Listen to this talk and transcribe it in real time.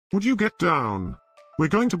Would you get down? We're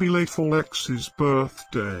going to be late for Lexi's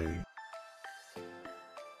birthday.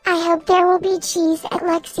 I hope there will be cheese at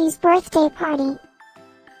Lexi's birthday party.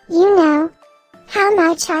 You know how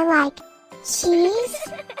much I like cheese.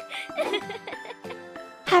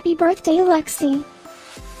 Happy birthday, Lexxi.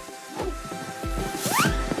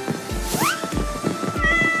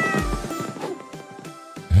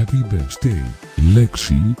 Happy birthday,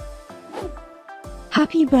 Lexxi.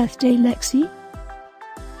 Happy birthday, Lexxi.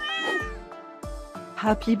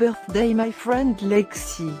 Happy birthday, my friend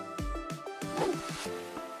Lexxi.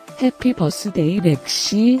 Happy birthday,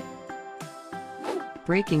 Lexxi.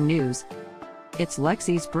 Breaking news. It's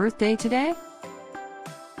Lexi's birthday today?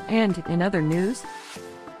 And in other news,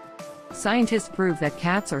 scientists prove that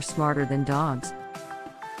cats are smarter than dogs.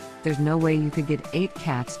 There's no way you could get 8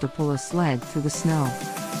 cats to pull a sled through the snow.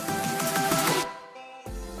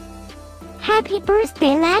 Happy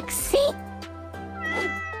birthday, Lexxi.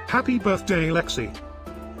 Happy birthday, Lexxi.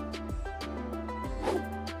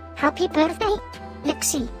 Happy birthday,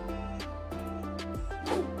 Lexxi.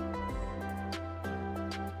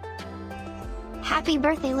 Happy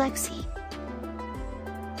birthday, Lexxi.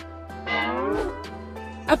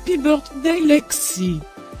 Happy birthday, Lexxi.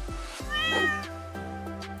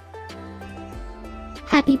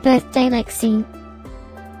 Happy birthday, Lexxi.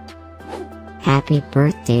 Happy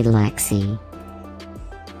birthday, Lexxi.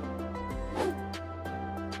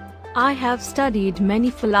 I have studied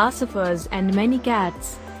many philosophers and many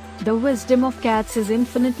cats. The wisdom of cats is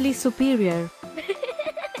infinitely superior.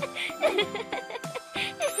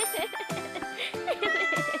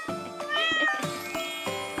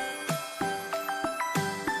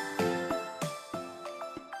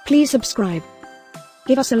 Please subscribe,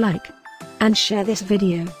 give us a like, and share this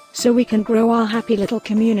video, so we can grow our happy little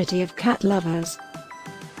community of cat lovers.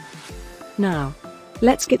 Now,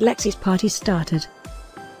 let's get Lexi's party started.